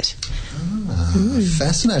attacks it.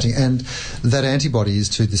 Fascinating. And that antibody is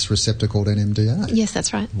to this receptor called NMDA. Yes,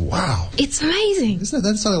 that's right. Wow. It's amazing. Isn't it?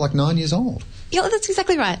 That's only like 9 years old. Yeah, that's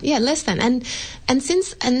exactly right. Yeah, less than. And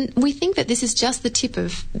we think that this is just the tip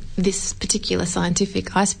of this particular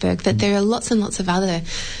scientific iceberg, that there are lots and lots of other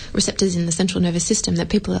receptors in the central nervous system that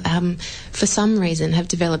people, for some reason, have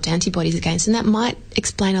developed antibodies against, and that might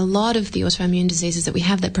explain a lot of the autoimmune diseases that we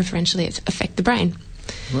have that preferentially affect the brain.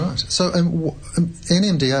 Right. So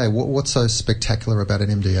NMDA, what's so spectacular about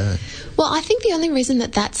NMDA? Well, I think the only reason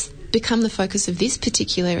that that's become the focus of this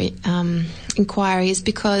particular inquiry is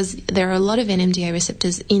because there are a lot of NMDA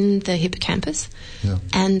receptors in the hippocampus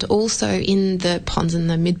and also in the pons and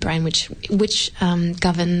the midbrain, which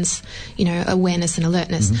governs, awareness and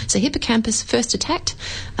alertness. So hippocampus first attacked.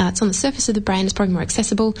 It's on the surface of the brain. It's probably more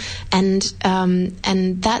accessible, and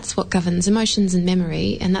that's what governs emotions and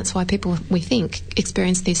memory, and that's why people, we think,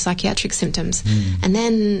 experience these psychiatric symptoms. And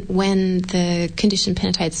then when the condition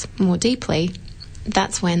penetrates more deeply,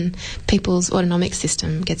 that's when people's autonomic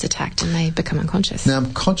system gets attacked and they become unconscious. Now,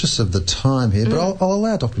 I'm conscious of the time here, but I'll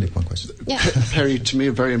allow Dr. Nick one question. Yeah. Perry, to me,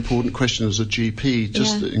 a very important question as a GP,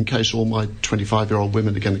 just in case all my 25-year-old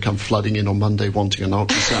women are going to come flooding in on Monday wanting an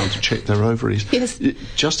ultrasound to check their ovaries. Yes.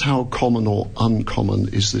 Just how common or uncommon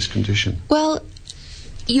is this condition? Well,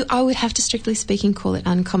 I would have to, strictly speaking, call it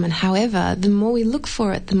uncommon. However, the more we look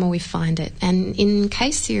for it, the more we find it. And in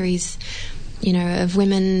case series, of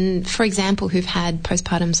women, for example, who've had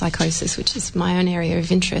postpartum psychosis, which is my own area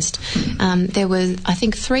of interest, there was, I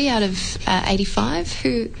think, 3 out of 85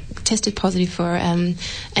 who tested positive for an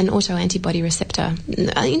autoantibody receptor.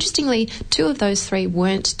 Interestingly, 2 of those 3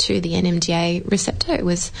 weren't to the NMDA receptor. It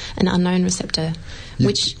was an unknown receptor.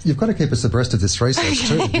 You've got to keep us abreast of this research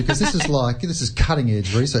too, because this is cutting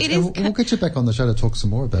edge research. And we'll get you back on the show to talk some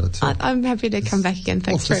more about it too. I'm happy to come back again.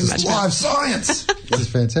 Thanks very much. This is live science. This is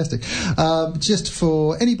fantastic. Just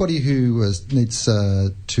for anybody who needs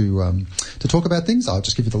to talk about things, I'll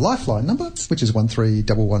just give you the Lifeline number, which is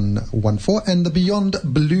 131114, and the Beyond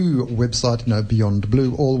Blue website. Beyond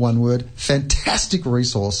Blue, all one word. Fantastic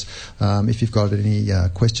resource if you've got any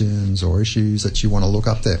questions or issues that you want to look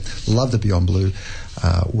up there. Love the Beyond Blue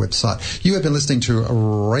website. You have been listening to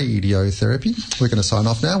Radiotherapy. We're going to sign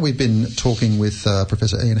off now. We've been talking with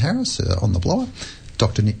Professor Ian Harris on the blower,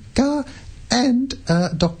 Dr. Nick Carr, and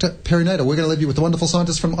Dr. Perry Nader. We're going to leave you with the wonderful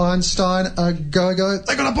scientists from Einstein. Go.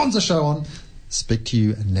 They got a Bonza show on. Speak to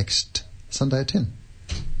you next Sunday at 10.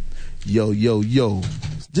 Yo.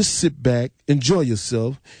 Just sit back, enjoy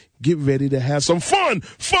yourself. Get ready to have some fun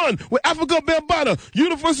with Africa Bambaataa,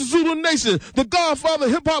 Universal Zulu Nation, the godfather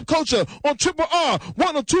of hip-hop culture on Triple R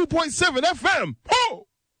 102.7 FM. Ho!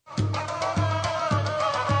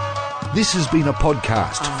 This has been a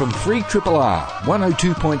podcast from 3RRR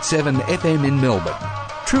 102.7 FM in Melbourne.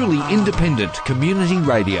 Truly independent community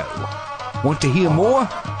radio. Want to hear more?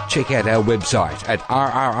 Check out our website at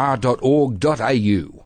rrr.org.au.